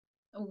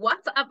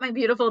What's up, my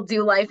beautiful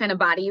Do Life and a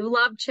Body You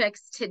Love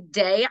chicks?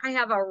 Today, I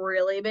have a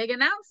really big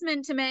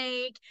announcement to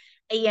make.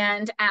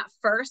 And at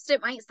first,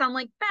 it might sound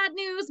like bad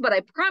news, but I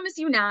promise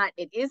you not.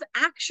 It is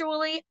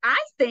actually, I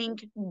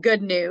think,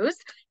 good news.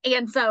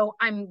 And so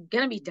I'm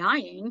going to be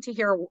dying to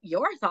hear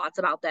your thoughts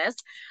about this.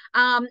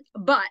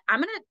 But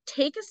I'm going to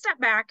take a step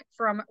back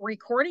from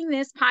recording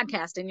this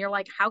podcast. And you're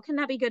like, how can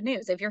that be good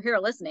news? If you're here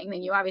listening,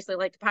 then you obviously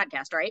like the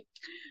podcast, right?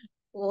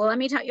 Let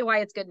me tell you why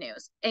it's good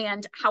news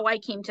and how I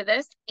came to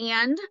this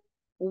and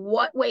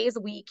what ways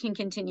we can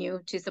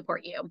continue to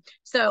support you.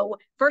 So,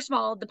 first of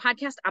all, the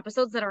podcast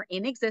episodes that are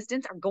in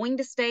existence are going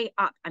to stay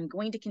up. I'm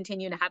going to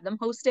continue to have them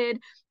hosted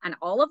on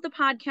all of the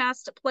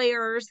podcast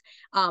players,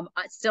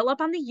 still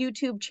up on the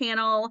YouTube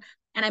channel.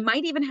 And I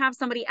might even have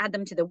somebody add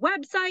them to the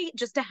website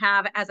just to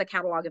have as a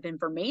catalog of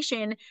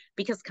information,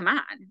 because come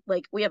on,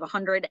 like we have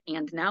 100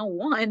 and now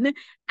one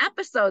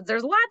episodes.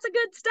 There's lots of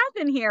good stuff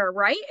in here,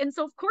 right? And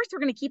so, of course, we're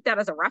going to keep that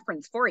as a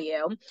reference for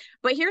you.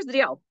 But here's the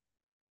deal.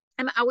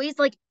 I'm always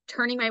like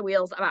turning my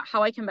wheels about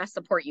how I can best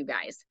support you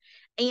guys.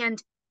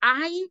 And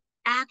I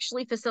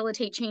actually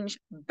facilitate change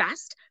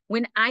best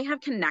when I have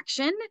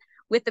connection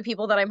with the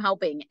people that I'm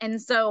helping. And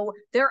so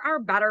there are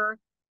better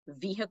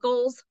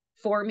vehicles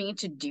for me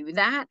to do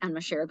that. I'm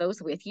going to share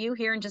those with you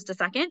here in just a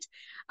second. So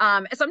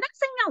I'm not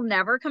saying I'll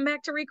never come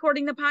back to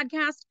recording the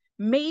podcast.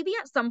 Maybe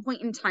at some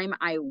point in time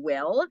I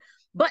will,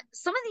 but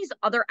some of these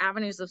other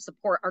avenues of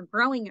support are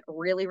growing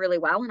really, really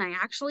well. And I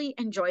actually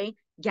enjoy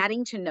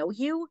getting to know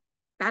you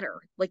better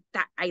like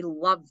that. I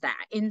love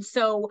that. And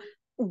so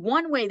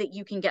one way that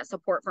you can get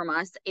support from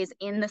us is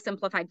in the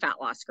Simplified Fat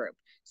Loss group.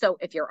 So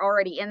if you're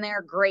already in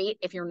there, great.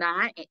 If you're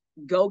not,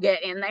 go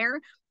get in there.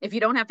 If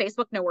you don't have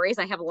Facebook, no worries.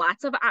 I have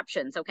lots of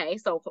options. Okay.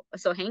 So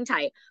hang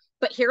tight.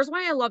 But here's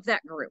why I love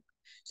that group.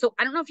 So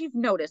I don't know if you've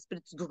noticed, but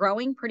it's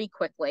growing pretty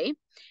quickly.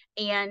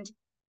 And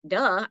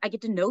I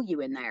get to know you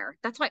in there.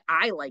 That's why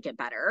I like it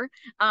better.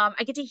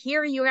 I get to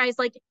hear you guys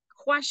like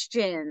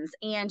questions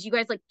and you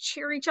guys like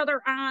cheer each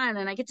other on,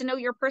 and I get to know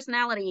your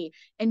personality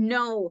and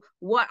know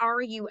what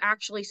are you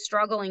actually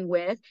struggling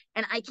with,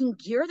 and I can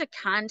gear the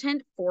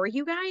content for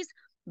you guys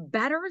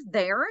better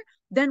there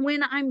than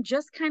when I'm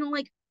just kind of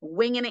like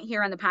winging it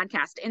here on the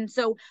podcast. And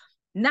so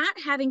not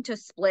having to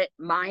split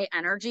my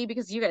energy,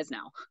 because you guys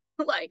know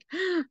like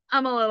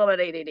I'm a little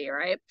bit ADD,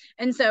 right?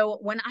 And so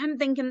when I'm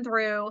thinking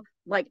through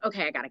like,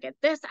 okay, I got to get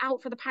this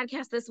out for the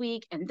podcast this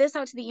week and this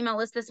out to the email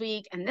list this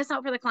week and this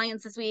out for the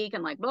clients this week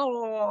and like, blah,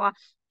 blah, blah,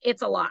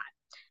 it's a lot.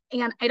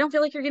 And I don't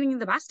feel like you're getting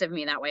the best of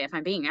me that way, if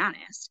I'm being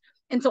honest.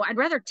 And so I'd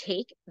rather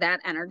take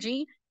that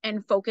energy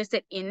and focus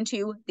it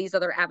into these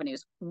other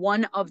avenues.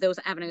 One of those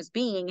avenues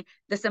being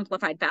the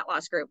Simplified Fat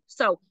Loss group.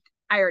 So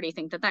I already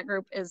think that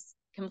group is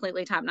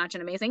completely top notch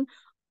and amazing,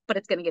 but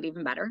it's going to get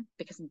even better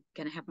because I'm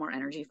going to have more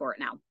energy for it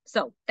now.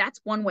 So that's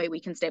one way we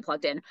can stay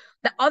plugged in.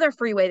 The other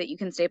free way that you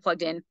can stay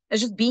plugged in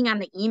is just being on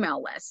the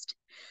email list.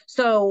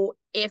 So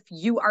if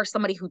you are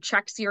somebody who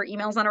checks your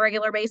emails on a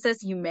regular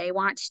basis, you may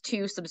want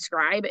to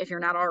subscribe. If you're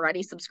not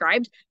already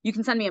subscribed, you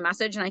can send me a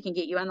message and I can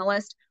get you on the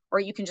list, or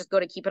you can just go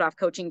to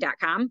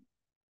keepitoffcoaching.com,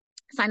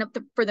 sign up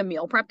for the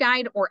meal prep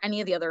guide or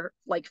any of the other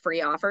like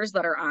free offers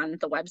that are on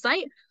the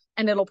website,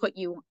 and it'll put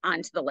you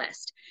onto the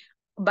list.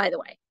 By the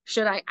way,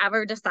 should I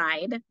ever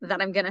decide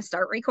that I'm going to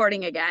start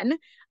recording again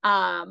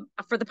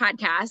for the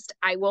podcast,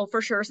 I will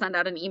for sure send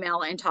out an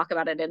email and talk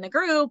about it in the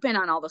group and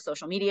on all the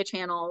social media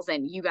channels,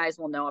 and you guys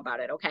will know about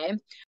it, okay?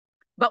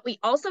 But we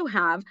also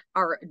have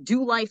our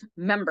Do Life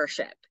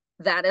membership.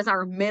 That is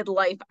our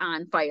Midlife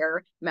on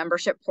Fire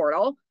membership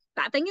portal.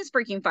 That thing is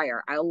freaking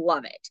fire. I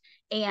love it.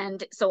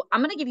 And so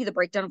I'm going to give you the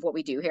breakdown of what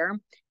we do here.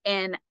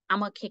 And I'm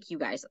going to kick you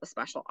guys a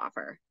special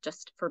offer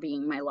just for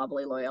being my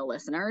lovely, loyal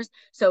listeners.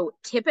 So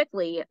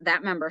typically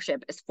that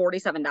membership is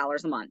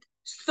 $47 a month.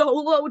 So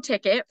low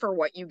ticket for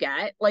what you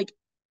get. Like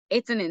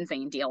it's an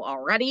insane deal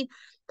already.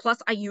 Plus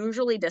I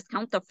usually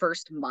discount the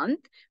first month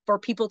for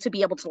people to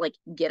be able to like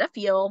get a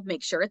feel,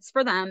 make sure it's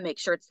for them, make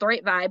sure it's the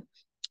right vibe.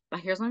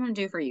 But here's what I'm going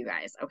to do for you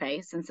guys.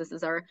 Okay. Since this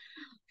is our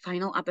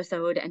final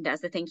episode, and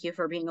as a thank you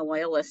for being a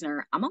loyal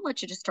listener, I'm going to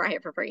let you just try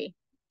it for free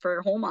for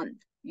a whole month.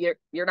 You're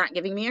not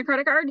giving me a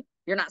credit card.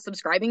 You're not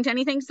subscribing to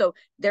anything. So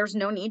there's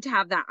no need to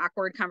have that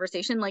awkward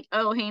conversation like,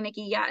 oh, hey,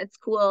 Nikki, yeah, it's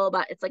cool,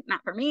 but it's like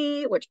not for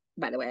me, which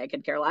by the way, I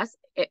could care less.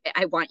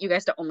 I want you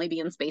guys to only be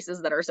in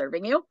spaces that are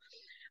serving you.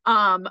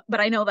 But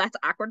I know that's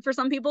awkward for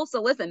some people.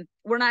 So listen,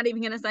 we're not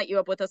even going to set you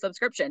up with a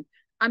subscription.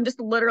 I'm just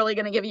literally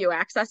going to give you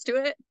access to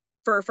it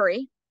for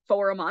free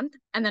for a month.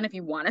 And then if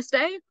you want to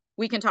stay,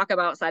 we can talk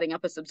about setting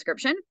up a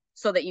subscription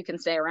so that you can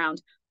stay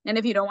around. And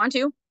if you don't want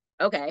to,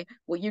 okay,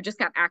 well, you just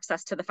got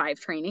access to the 5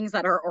 trainings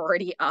that are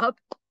already up.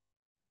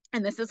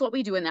 And this is what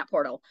we do in that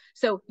portal.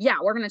 So yeah,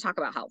 we're going to talk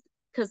about health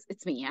because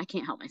it's me. I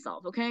can't help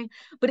myself. Okay.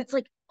 But it's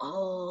like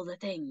all the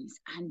things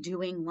on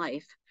doing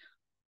life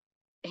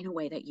in a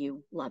way that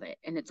you love it.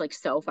 And it's like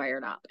so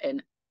fired up.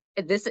 And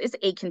this is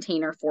a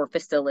container for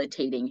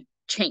facilitating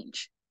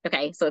change.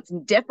 Okay. So it's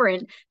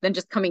different than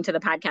just coming to the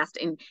podcast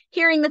and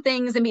hearing the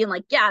things and being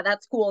like, yeah,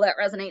 that's cool. That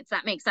resonates.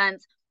 That makes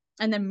sense.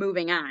 and then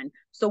moving on.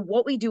 So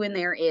what we do in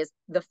there is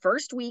the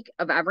first week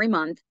of every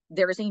month,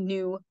 there's a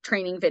new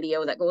training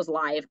video that goes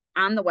live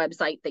on the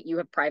website that you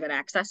have private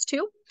access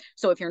to.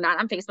 So if you're not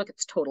on Facebook,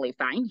 it's totally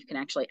fine. You can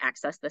actually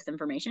access this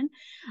information.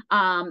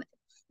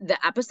 The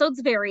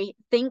episodes vary.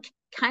 Think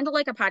kind of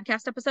like a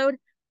podcast episode,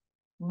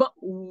 but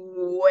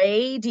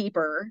way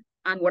deeper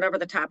on whatever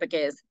the topic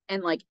is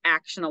and like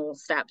actionable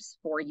steps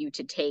for you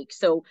to take.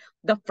 So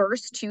the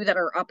first two that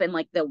are up in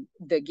like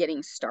the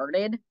getting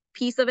started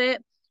piece of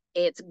it,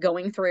 it's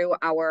going through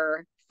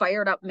our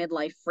Fired Up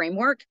Midlife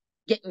framework,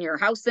 getting your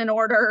house in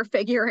order,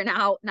 figuring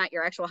out, not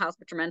your actual house,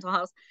 but your mental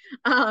house,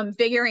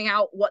 figuring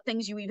out what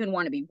things you even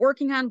want to be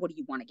working on. What do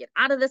you want to get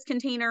out of this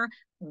container?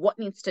 What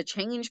needs to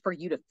change for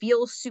you to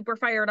feel super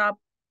fired up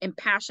and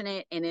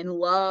passionate and in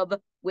love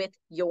with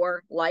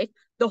your life?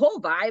 The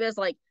whole vibe is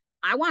like,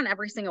 I want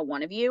every single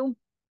one of you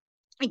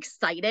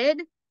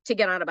excited to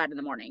get out of bed in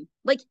the morning.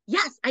 Like,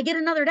 yes, I get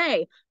another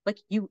day. Like,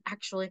 you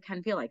actually kind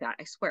of feel like that.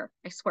 I swear,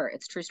 it's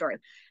a true story.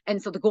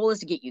 And so the goal is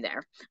to get you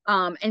there.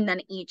 And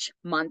then each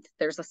month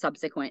there's a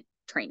subsequent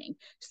training.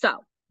 So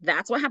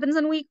that's what happens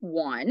in week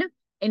 1.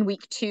 In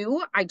week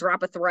 2, I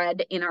drop a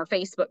thread in our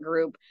Facebook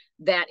group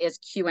that is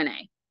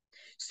Q&A.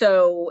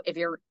 So if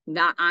you're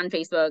not on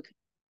Facebook,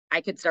 I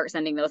could start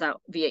sending those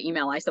out via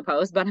email, I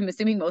suppose, but I'm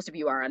assuming most of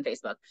you are on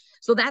Facebook.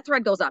 So that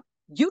thread goes up.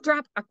 You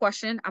drop a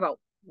question about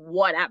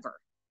whatever.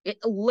 It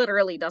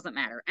literally doesn't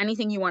matter.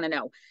 Anything you want to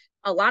know.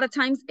 A lot of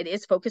times it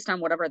is focused on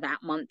whatever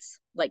that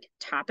month's like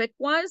topic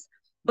was,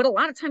 but a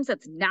lot of times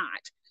it's not.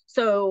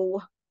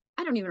 So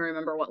I don't even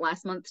remember what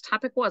last month's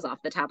topic was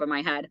off the top of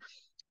my head,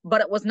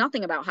 but it was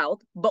nothing about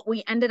health, but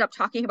we ended up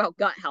talking about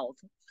gut health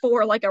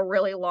for like a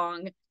really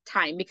long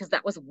time because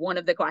that was one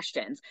of the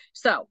questions.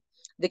 So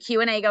the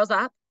Q&A goes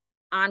up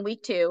on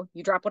week 2.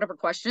 You drop whatever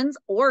questions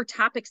or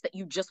topics that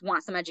you just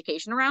want some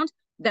education around.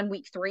 Then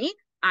week 3,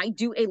 I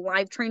do a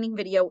live training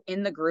video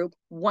in the group.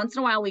 Once in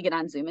a while, we get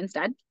on Zoom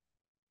instead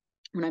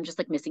when I'm just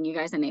like missing you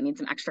guys and I need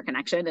some extra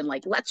connection and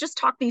like, let's just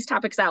talk these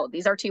topics out.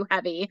 These are too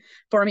heavy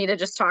for me to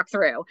just talk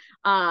through.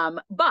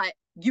 But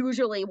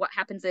usually what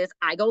happens is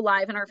I go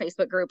live in our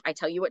Facebook group. I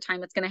tell you what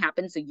time it's going to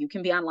happen so you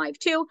can be on live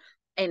too.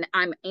 And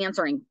I'm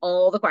answering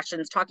all the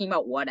questions, talking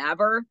about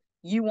whatever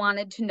you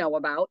wanted to know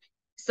about.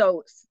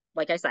 So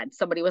like I said,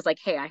 somebody was like,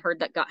 hey, I heard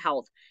that gut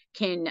health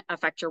can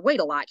affect your weight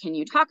a lot. Can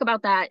you talk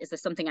about that? Is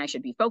this something I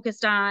should be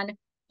focused on?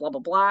 Blah,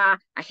 blah, blah.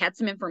 I had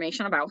some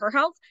information about her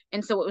health.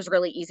 And so it was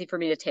really easy for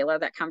me to tailor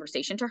that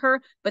conversation to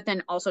her, but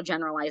then also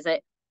generalize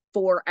it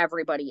for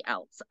everybody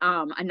else.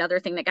 Another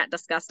thing that got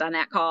discussed on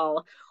that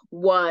call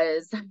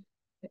was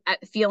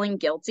feeling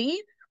guilty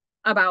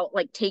about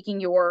like taking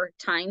your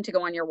time to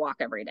go on your walk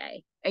every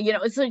day. And, you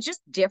know, it's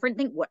just different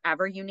thing,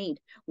 whatever you need,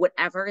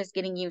 whatever is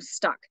getting you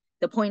stuck.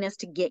 The point is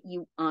to get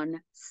you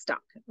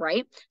unstuck,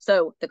 right?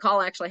 So the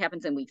call actually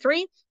happens in week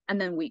 3. And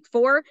then week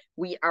 4,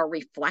 we are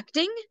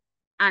reflecting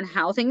on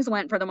how things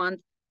went for the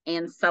month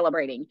and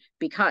celebrating,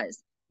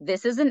 because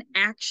this is an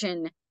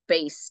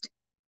action-based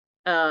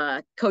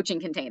coaching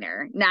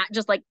container, not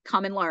just like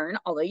come and learn,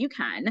 although you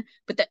can,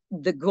 but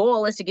the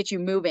goal is to get you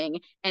moving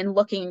and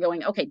looking and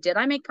going, okay, did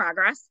I make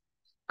progress?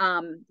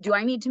 Do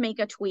I need to make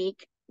a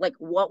tweak? Like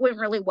what went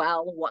really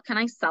well? What can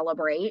I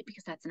celebrate?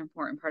 Because that's an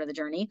important part of the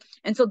journey.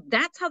 And so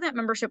that's how that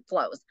membership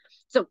flows.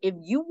 So if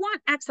you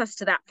want access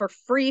to that for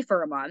free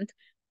for a month,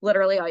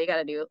 literally all you got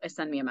to do is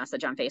send me a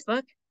message on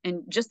Facebook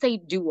and just say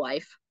do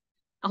life.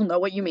 I'll know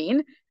what you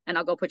mean and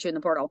I'll go put you in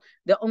the portal.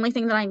 The only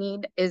thing that I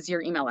need is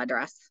your email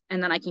address.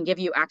 And then I can give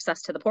you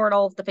access to the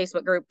portal, the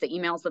Facebook group, the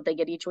emails that they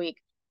get each week,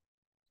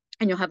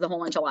 and you'll have the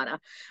whole enchilada.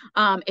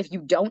 If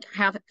you don't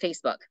have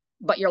Facebook,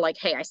 but you're like,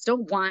 hey, I still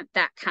want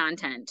that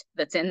content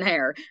that's in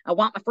there, I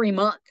want my free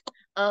month,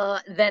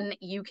 then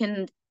you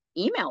can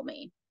email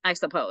me, I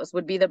suppose,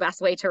 would be the best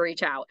way to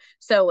reach out.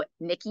 So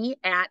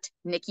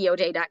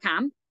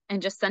Nikki@NikkiO'Day.com,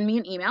 and just send me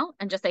an email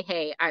and just say,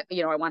 hey, I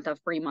want the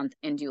free month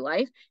in Do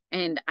Life,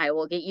 and I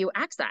will get you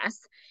access.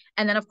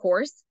 And then, of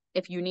course,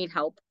 if you need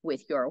help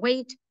with your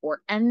weight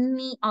or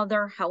any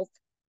other health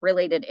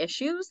related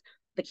issues,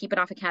 the Keep It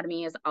Off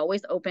Academy is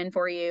always open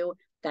for you.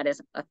 That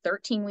is a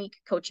 13-week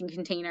coaching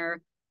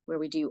container where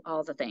we do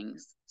all the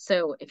things.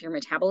 So if your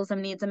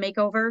metabolism needs a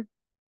makeover,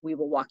 we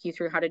will walk you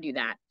through how to do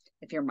that.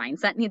 If your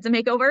mindset needs a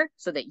makeover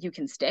so that you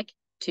can stick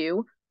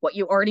to what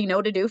you already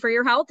know to do for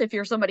your health. If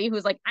you're somebody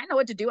who's like, I know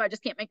what to do, I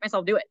just can't make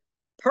myself do it.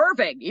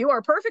 Perfect. You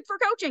are perfect for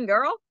coaching,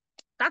 girl.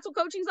 That's what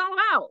coaching's all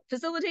about.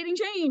 Facilitating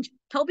change,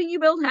 helping you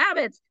build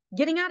habits,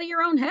 getting out of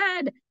your own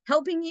head,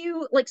 helping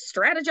you like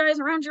strategize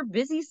around your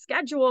busy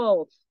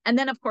schedule. And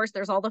then, of course,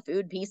 there's all the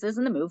food pieces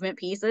and the movement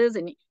pieces,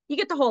 and you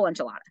get the whole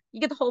enchilada. You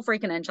get the whole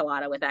freaking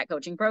enchilada with that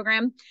coaching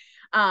program.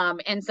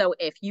 And so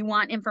if you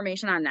want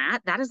information on that,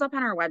 that is up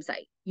on our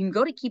website. You can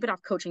go to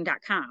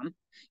keepitoffcoaching.com.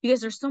 You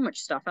guys, there's so much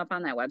stuff up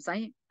on that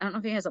website. I don't know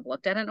if you guys have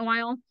looked at it in a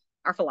while.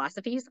 Our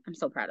philosophies, I'm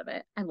so proud of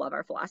it. I love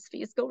our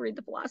philosophies. Go read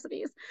the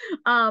philosophies.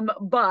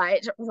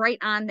 But right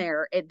on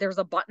there, there's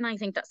a button, I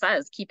think, that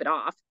says keep it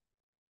off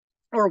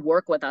or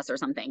work with us or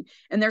something.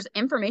 And there's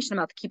information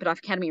about the Keep It Off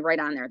Academy right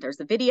on there. There's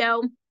a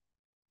video.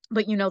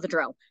 But you know the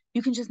drill.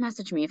 You can just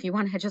message me if you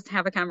want to just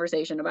have a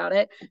conversation about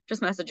it.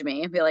 Just message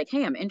me and be like,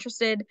 hey, I'm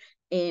interested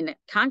in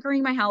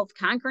conquering my health,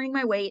 conquering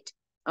my weight.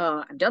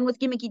 I'm done with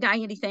gimmicky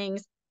diety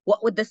things.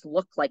 What would this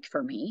look like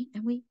for me?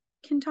 And we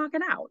can talk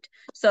it out.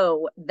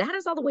 So that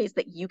is all the ways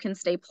that you can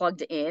stay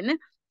plugged in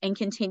and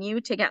continue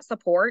to get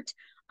support.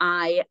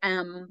 I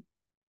am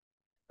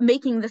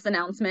making this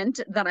announcement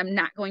that I'm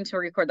not going to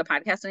record the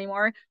podcast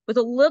anymore with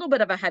a little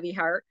bit of a heavy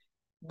heart,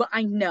 but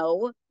I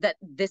know that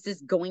this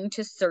is going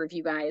to serve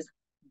you guys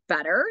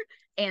better.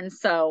 And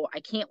so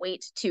I can't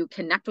wait to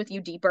connect with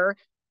you deeper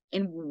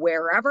in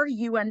wherever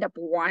you end up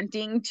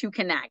wanting to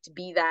connect,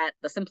 be that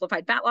the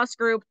Simplified Fat Loss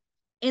group,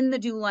 in the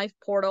Do Life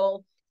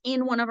portal,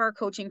 in one of our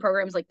coaching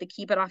programs like the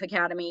Keep It Off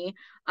Academy.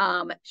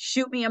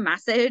 Shoot me a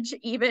message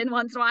even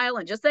once in a while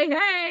and just say,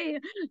 hey,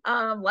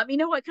 let me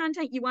know what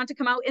content you want to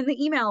come out in the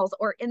emails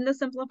or in the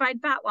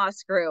Simplified Fat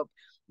Loss group.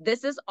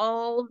 This is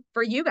all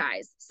for you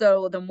guys.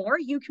 So the more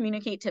you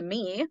communicate to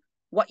me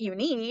what you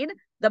need,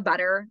 the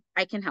better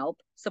I can help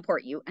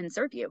support you and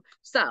serve you.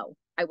 So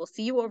I will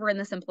see you over in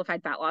the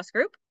Simplified Fat Loss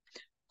group.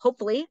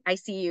 Hopefully I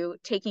see you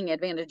taking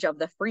advantage of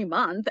the free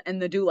month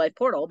and the Do Life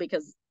portal,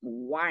 because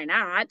why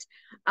not?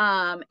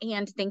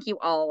 And thank you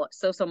all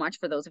so much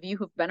for those of you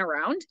who've been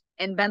around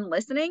and been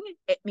listening.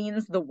 It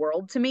means the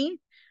world to me.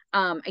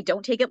 I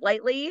don't take it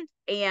lightly.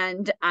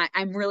 And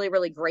I'm really,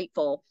 really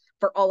grateful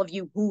for all of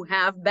you who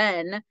have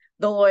been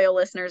the loyal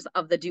listeners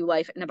of the Do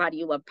Life in a Body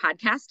You Love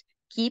podcast.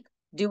 Keep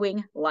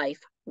doing life,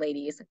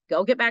 ladies.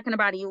 Go get back in a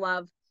body you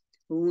love,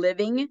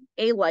 living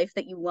a life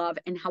that you love.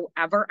 And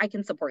however I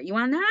can support you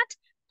on that,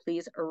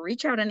 please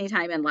reach out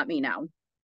anytime and let me know.